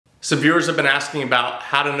Some viewers have been asking about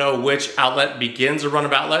how to know which outlet begins a run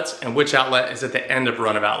of outlets and which outlet is at the end of a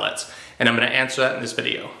run of outlets. And I'm going to answer that in this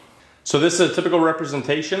video. So this is a typical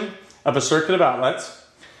representation of a circuit of outlets.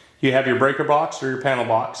 You have your breaker box or your panel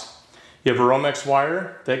box. You have a Romex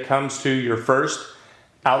wire that comes to your first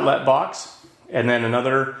outlet box, and then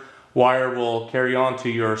another wire will carry on to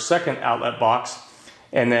your second outlet box,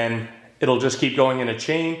 and then it'll just keep going in a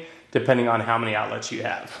chain depending on how many outlets you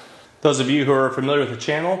have. Those of you who are familiar with the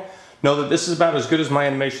channel know that this is about as good as my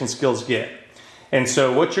animation skills get. And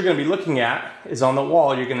so what you're going to be looking at is on the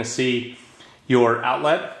wall, you're going to see your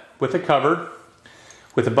outlet with a cover,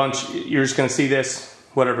 with a bunch, you're just going to see this,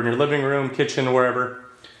 whatever, in your living room, kitchen, wherever.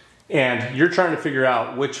 And you're trying to figure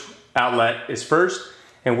out which outlet is first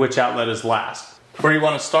and which outlet is last. Where you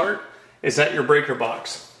want to start is at your breaker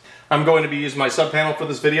box. I'm going to be using my sub panel for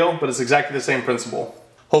this video, but it's exactly the same principle.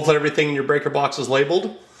 Hopefully everything in your breaker box is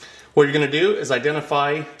labeled. What you're going to do is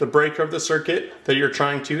identify the breaker of the circuit that you're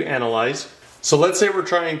trying to analyze. So let's say we're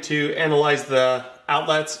trying to analyze the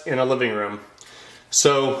outlets in a living room.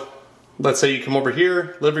 So let's say you come over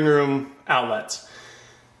here, living room outlets.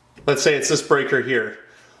 Let's say it's this breaker here.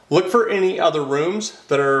 Look for any other rooms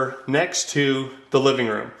that are next to the living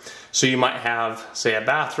room. So you might have, say, a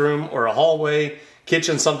bathroom or a hallway,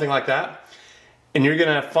 kitchen, something like that. And you're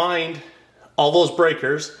going to find all those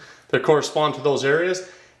breakers that correspond to those areas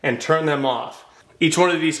and turn them off. Each one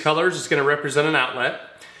of these colors is going to represent an outlet,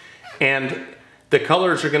 and the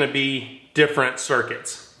colors are going to be different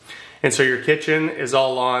circuits. And so your kitchen is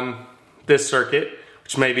all on this circuit,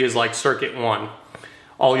 which maybe is like circuit 1.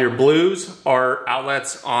 All your blues are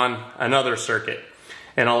outlets on another circuit,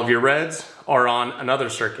 and all of your reds are on another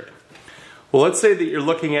circuit. Well, let's say that you're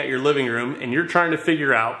looking at your living room and you're trying to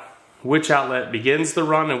figure out which outlet begins the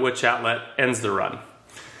run and which outlet ends the run.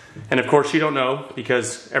 And of course you don't know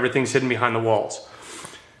because everything's hidden behind the walls.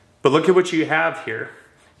 But look at what you have here.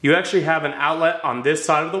 You actually have an outlet on this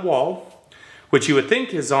side of the wall, which you would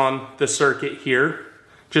think is on the circuit here,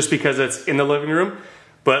 just because it's in the living room.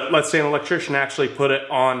 But let's say an electrician actually put it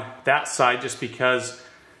on that side just because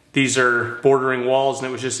these are bordering walls and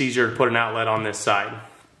it was just easier to put an outlet on this side.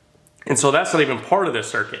 And so that's not even part of this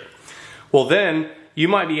circuit. Well, then you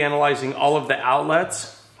might be analyzing all of the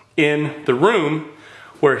outlets in the room,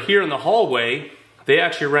 where here in the hallway, they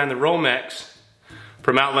actually ran the Romex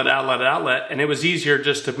from outlet to outlet to outlet, and it was easier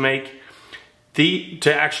just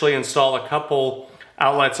to actually install a couple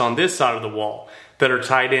outlets on this side of the wall that are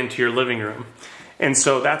tied into your living room. And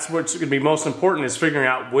so that's what's going to be most important, is figuring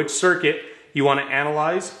out which circuit you want to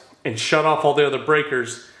analyze and shut off all the other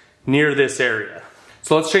breakers near this area.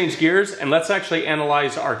 So let's change gears and let's actually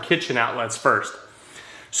analyze our kitchen outlets first.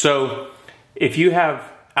 So if you have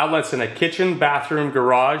outlets in a kitchen, bathroom,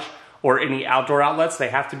 garage, or any outdoor outlets, they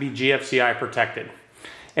have to be GFCI protected.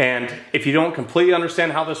 And if you don't completely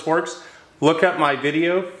understand how this works, look up my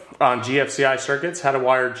video on GFCI circuits, how to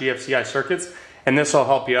wire GFCI circuits, and this will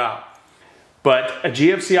help you out. But a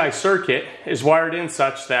GFCI circuit is wired in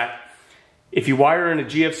such that if you wire in a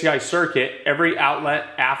GFCI circuit, every outlet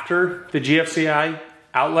after the GFCI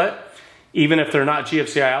outlet, even if they're not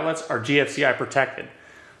GFCI outlets, are GFCI protected.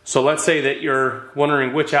 So let's say that you're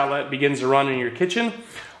wondering which outlet begins to run in your kitchen.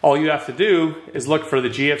 All you have to do is look for the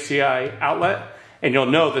GFCI outlet, and you'll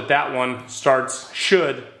know that that one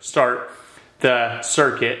should start the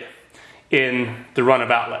circuit in the run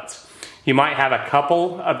of outlets. You might have a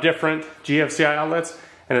couple of different GFCI outlets,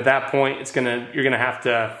 and at that point you're gonna have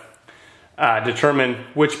to determine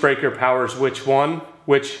which breaker powers which one,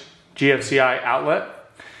 which GFCI outlet,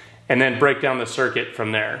 and then break down the circuit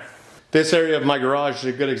from there. This area of my garage is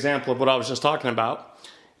a good example of what I was just talking about.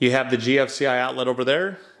 You have the GFCI outlet over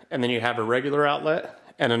there, and then you have a regular outlet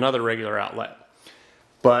and another regular outlet.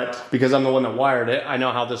 But because I'm the one that wired it, I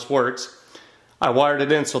know how this works. I wired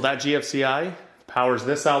it in so that GFCI powers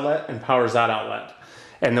this outlet and powers that outlet.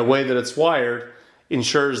 And the way that it's wired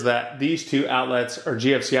ensures that these two outlets are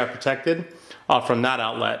GFCI protected off from that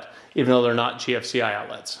outlet, even though they're not GFCI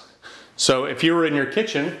outlets. So if you were in your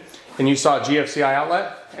kitchen and you saw a GFCI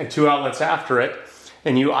outlet and two outlets after it,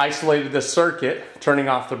 and you isolated this circuit, turning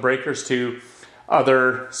off the breakers to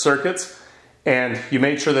other circuits, and you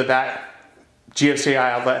made sure that that GFCI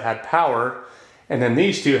outlet had power, and then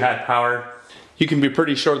these two had power, you can be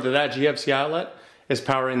pretty sure that that GFCI outlet is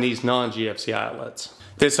powering these non-GFCI outlets.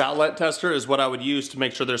 This outlet tester is what I would use to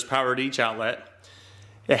make sure there's power at each outlet.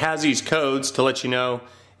 It has these codes to let you know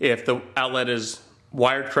if the outlet is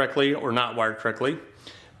wired correctly or not wired correctly.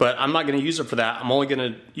 But I'm not going to use it for that. I'm only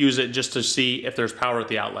going to use it just to see if there's power at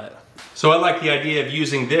the outlet. So I like the idea of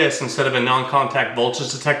using this instead of a non-contact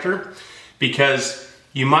voltage detector, because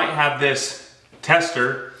you might have this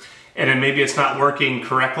tester and then maybe it's not working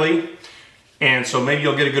correctly. And so maybe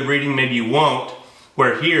you'll get a good reading, maybe you won't.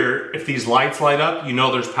 Where here, if these lights light up, you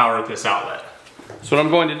know there's power at this outlet. So what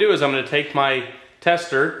I'm going to do is I'm going to take my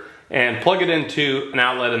tester and plug it into an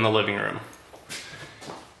outlet in the living room.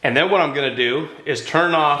 And then what I'm going to do is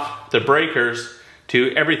turn off the breakers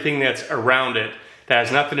to everything that's around it that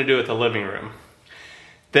has nothing to do with the living room.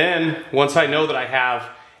 Then, once I know that I have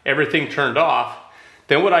everything turned off,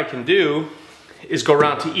 then what I can do is go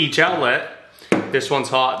around to each outlet. This one's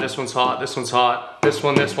hot, this one's hot, this one's hot, this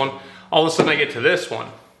one. All of a sudden I get to this one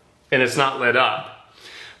and it's not lit up.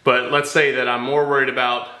 But let's say that I'm more worried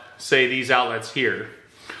about, say, these outlets here.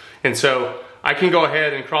 And so I can go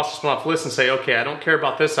ahead and cross this one off the list and say, okay, I don't care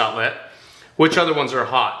about this outlet. Which other ones are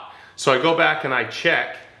hot? So I go back and I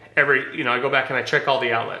check I go back and I check all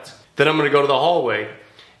the outlets. Then I'm gonna go to the hallway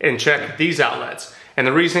and check these outlets. And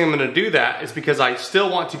the reason I'm gonna do that is because I still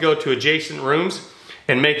want to go to adjacent rooms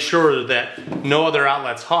and make sure that no other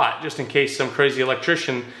outlet's hot, just in case some crazy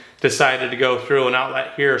electrician decided to go through an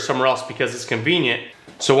outlet here or somewhere else because it's convenient.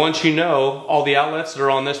 So once you know all the outlets that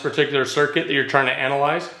are on this particular circuit that you're trying to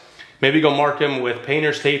analyze, maybe go mark them with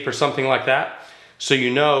painter's tape or something like that, so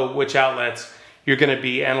you know which outlets you're gonna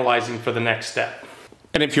be analyzing for the next step.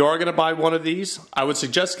 And if you are gonna buy one of these, I would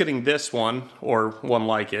suggest getting this one, or one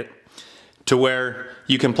like it, to where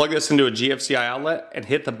you can plug this into a GFCI outlet and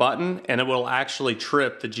hit the button and it will actually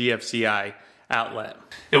trip the GFCI outlet.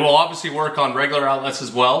 It will obviously work on regular outlets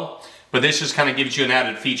as well, but this just kind of gives you an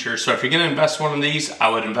added feature. So if you're gonna invest in one of these, I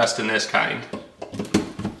would invest in this kind.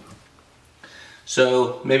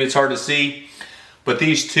 So maybe it's hard to see, but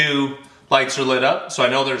these two lights are lit up, so I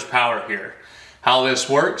know there's power here. How this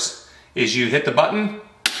works is you hit the button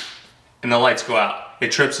and the lights go out.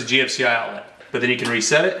 It trips the GFCI outlet, but then you can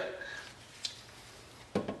reset it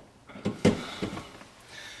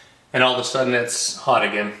and all of a sudden it's hot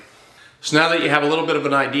again. So now that you have a little bit of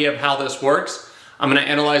an idea of how this works, I'm gonna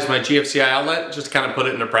analyze my GFCI outlet, just to kind of put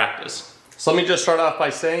it into practice. So let me just start off by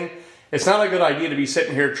saying, it's not a good idea to be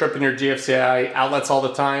sitting here tripping your GFCI outlets all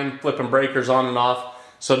the time, flipping breakers on and off.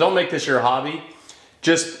 So don't make this your hobby.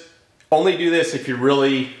 Just only do this if you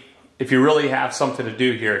really have something to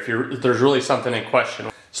do here, if there's really something in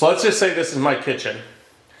question. So let's just say this is my kitchen.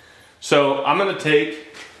 So I'm gonna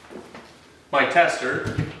take my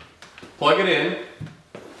tester, plug it in,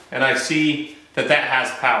 and I see that that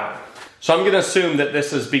has power. So I'm gonna assume that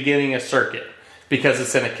this is beginning a circuit because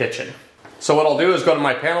it's in a kitchen. So what I'll do is go to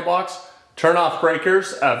my panel box, turn off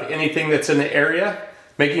breakers of anything that's in the area,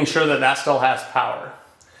 making sure that that still has power.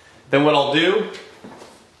 Then what I'll do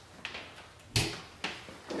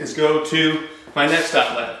is go to my next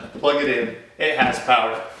outlet, plug it in, it has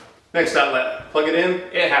power. Next outlet, plug it in,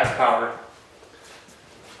 it has power.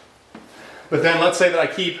 But then let's say that I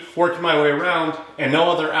keep working my way around and no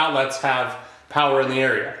other outlets have power in the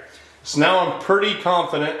area. So now I'm pretty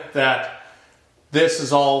confident that this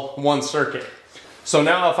is all one circuit. So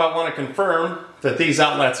now if I want to confirm that these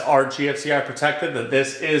outlets are GFCI protected, that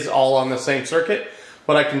this is all on the same circuit,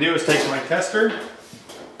 what I can do is take my tester,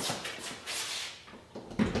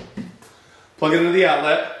 plug it into the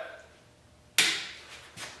outlet,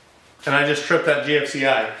 and I just trip that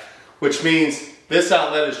GFCI, which means this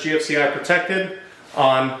outlet is GFCI protected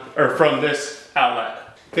from this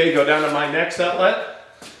outlet. Okay, go down to my next outlet,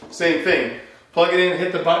 same thing. Plug it in,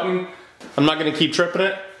 hit the button. I'm not gonna keep tripping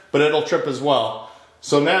it, but it'll trip as well.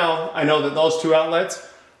 So now I know that those two outlets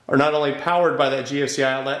are not only powered by that GFCI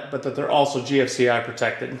outlet, but that they're also GFCI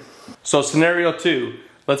protected. So scenario 2,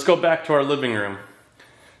 let's go back to our living room.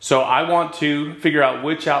 So I want to figure out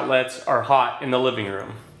which outlets are hot in the living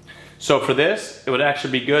room. So for this, it would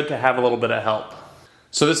actually be good to have a little bit of help.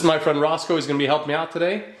 So this is my friend Roscoe. He's gonna be helping me out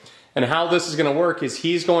today. And how this is gonna work is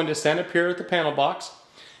he's going to stand up here at the panel box,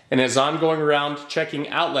 and as I'm going around checking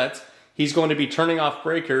outlets, he's going to be turning off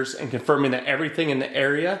breakers and confirming that everything in the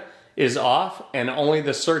area is off and only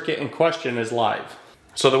the circuit in question is live.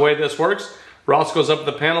 So the way this works, Ross goes up to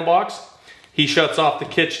the panel box, he shuts off the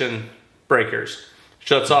kitchen breakers,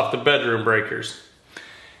 shuts off the bedroom breakers.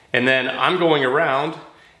 And then I'm going around,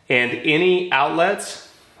 and any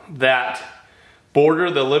outlets that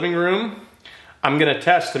border the living room, I'm gonna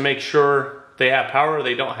test to make sure they have power or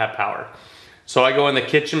they don't have power. So I go in the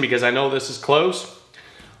kitchen because I know this is close.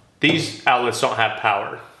 These outlets don't have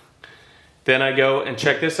power. Then I go and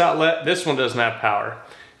check this outlet. This one doesn't have power.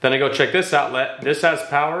 Then I go check this outlet. This has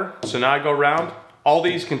power. So now I go around. All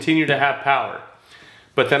these continue to have power.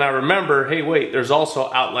 But then I remember, hey, wait, there's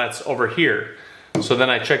also outlets over here. So then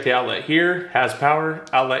I check the outlet here, has power.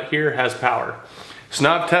 Outlet here has power. So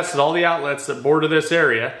now I've tested all the outlets that border this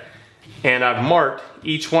area, And I've marked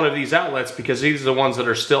each one of these outlets because these are the ones that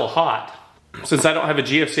are still hot. Since I don't have a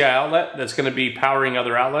GFCI outlet that's going to be powering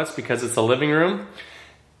other outlets because it's a living room,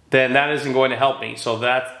 then that isn't going to help me. So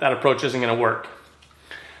that approach isn't going to work.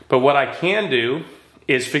 But what I can do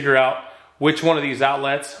is figure out which one of these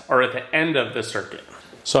outlets are at the end of the circuit.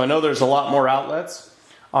 So I know there's a lot more outlets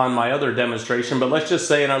on my other demonstration, but let's just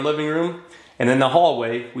say in our living room and in the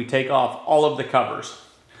hallway, we take off all of the covers.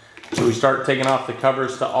 So we start taking off the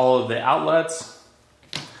covers to all of the outlets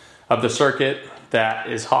of the circuit that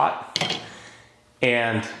is hot.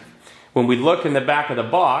 And when we look in the back of the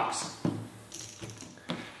box,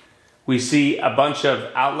 we see a bunch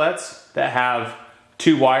of outlets that have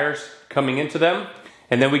 2 wires coming into them.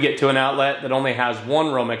 And then we get to an outlet that only has 1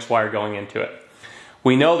 Romex wire going into it.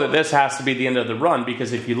 We know that this has to be the end of the run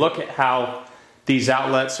because if you look at how these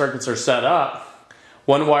outlet circuits are set up,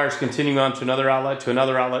 1 wire is continuing on to another outlet, to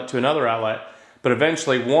another outlet, to another outlet, but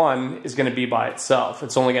eventually 1 is going to be by itself.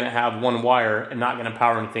 It's only going to have 1 wire and not going to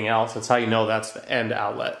power anything else. That's how you know that's the end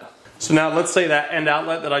outlet. So now let's say that end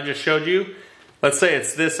outlet that I just showed you, let's say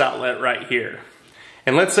it's this outlet right here.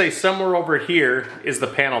 And let's say somewhere over here is the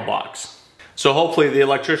panel box. So hopefully the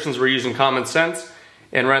electricians were using common sense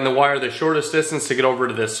and ran the wire the shortest distance to get over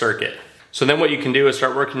to this circuit. So then what you can do is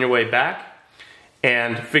start working your way back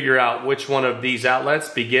and figure out which one of these outlets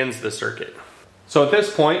begins the circuit. So at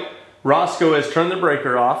this point, Roscoe has turned the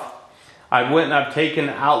breaker off. I went and I've taken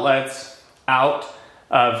outlets out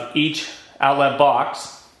of each outlet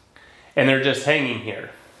box and they're just hanging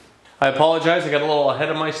here. I apologize, I got a little ahead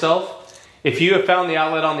of myself. If you have found the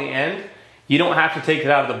outlet on the end, you don't have to take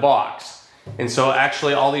it out of the box. And so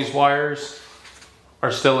actually all these wires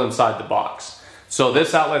are still inside the box. So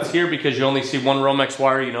this outlet's here because you only see 1 Romex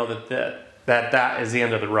wire, you know that is the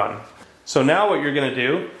end of the run. So now what you're going to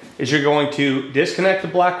do is you're going to disconnect the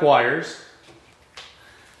black wires.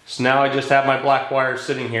 So now I just have my black wires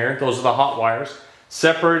sitting here. Those are the hot wires.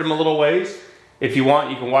 Separate them a little ways. If you want,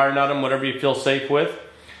 you can wire nut them, whatever you feel safe with.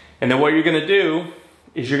 And then what you're going to do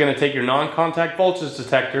is you're going to take your non-contact voltage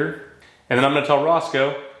detector, and then I'm going to tell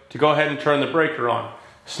Roscoe to go ahead and turn the breaker on.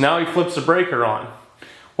 So now he flips the breaker on.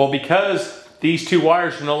 Well, because these 2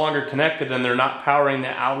 wires are no longer connected and they're not powering the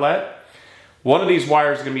outlet, one of these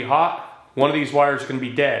wires is going to be hot, one of these wires is going to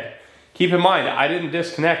be dead. Keep in mind, I didn't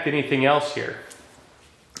disconnect anything else here.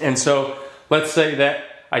 And so let's say that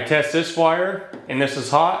I test this wire and this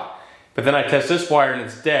is hot, but then I test this wire and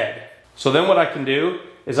it's dead. So then what I can do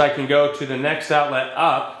is I can go to the next outlet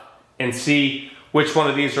up and see which one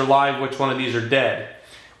of these are live, which one of these are dead.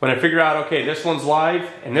 When I figure out, okay, this one's live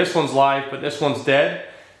and this one's live, but this one's dead,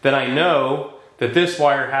 then I know that this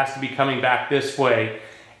wire has to be coming back this way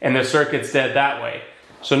and the circuit's dead that way.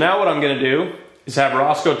 So now what I'm going to do is have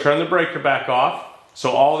Roscoe turn the breaker back off, so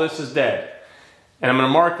all this is dead. And I'm going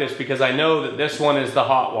to mark this because I know that this one is the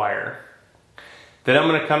hot wire. Then I'm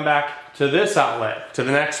going to come back to this outlet, to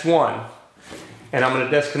the next one, and I'm going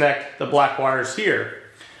to disconnect the black wires here.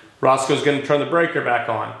 Roscoe's going to turn the breaker back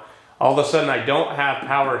on. All of a sudden I don't have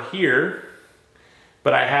power here,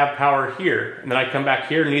 but I have power here. And then I come back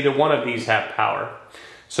here, neither one of these have power.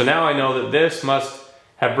 So now I know that this must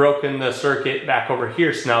have broken the circuit back over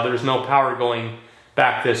here, so now there's no power going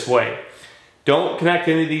back this way. Don't connect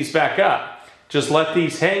any of these back up. Just let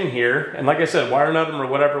these hang here, and like I said, wire nut them or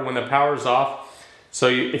whatever when the power's off, so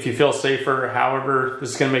if you feel safer, however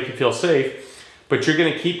this is going to make you feel safe, but you're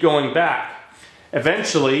going to keep going back.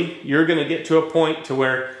 Eventually, you're going to get to a point to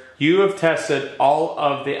where you have tested all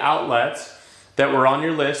of the outlets that were on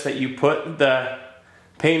your list that you put the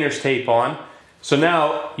painter's tape on. So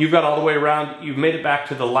now you've got all the way around, you've made it back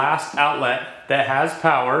to the last outlet that has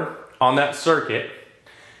power on that circuit.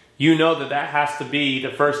 You know that that has to be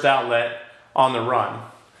the first outlet on the run.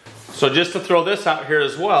 So just to throw this out here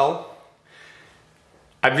as well,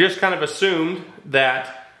 I've just kind of assumed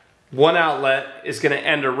that one outlet is going to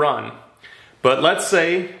end a run. But let's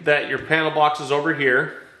say that your panel box is over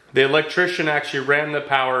here. The electrician actually ran the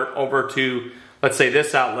power over to, let's say,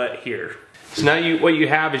 this outlet here. So now what you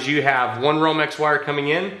have is you have 1 Romex wire coming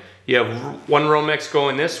in, you have 1 Romex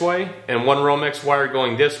going this way, and 1 Romex wire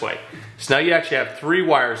going this way. So now you actually have 3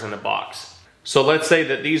 wires in the box. So let's say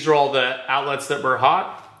that these are all the outlets that were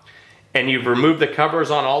hot, and you've removed the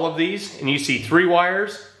covers on all of these, and you see 3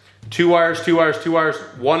 wires, 2 wires, 2 wires, 2 wires,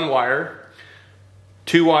 1 wire,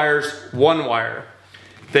 2 wires, 1 wire.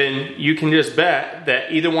 Then you can just bet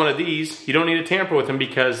that either one of these, you don't need to tamper with them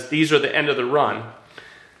because these are the end of the run.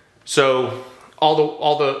 So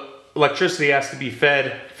all the electricity has to be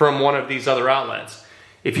fed from one of these other outlets.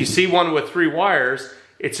 If you see one with 3 wires,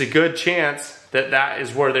 it's a good chance that that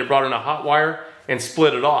is where they brought in a hot wire and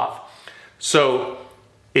split it off. So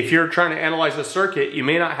If you're trying to analyze a circuit, you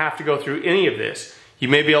may not have to go through any of this. You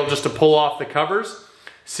may be able just to pull off the covers,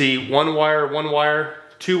 see one wire,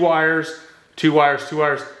 two wires, two wires, two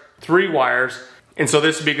wires, three wires. And so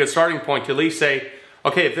this would be a good starting point to at least say,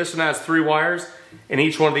 okay, if this one has three wires and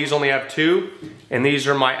each one of these only have two, and these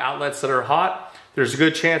are my outlets that are hot, there's a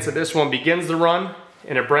good chance that this one begins the run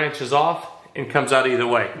and it branches off and comes out either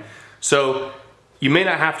way. So you may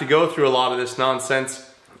not have to go through a lot of this nonsense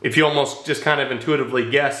if you almost just kind of intuitively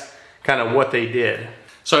guess kind of what they did.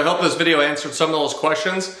 So I hope this video answered some of those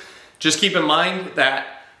questions. Just keep in mind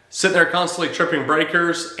that sitting there constantly tripping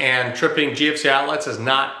breakers and tripping GFCI outlets is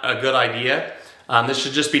not a good idea. This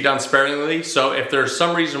should just be done sparingly. So if there's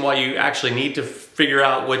some reason why you actually need to figure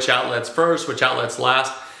out which outlets first, which outlets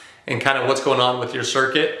last, and kind of what's going on with your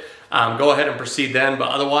circuit, go ahead and proceed then. But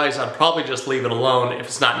otherwise, I'd probably just leave it alone if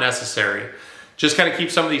it's not necessary. Just kind of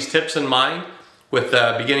keep some of these tips in mind with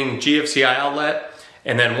the beginning GFCI outlet,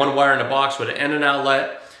 and then one wire in a box would end an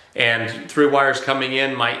outlet, and three wires coming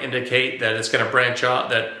in might indicate that it's going to branch off,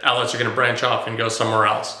 that outlets are going to branch off and go somewhere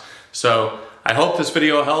else. So I hope this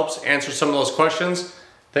video helps answer some of those questions.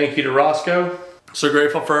 Thank you to Roscoe. So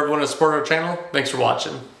grateful for everyone to support our channel. Thanks for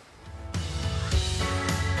watching.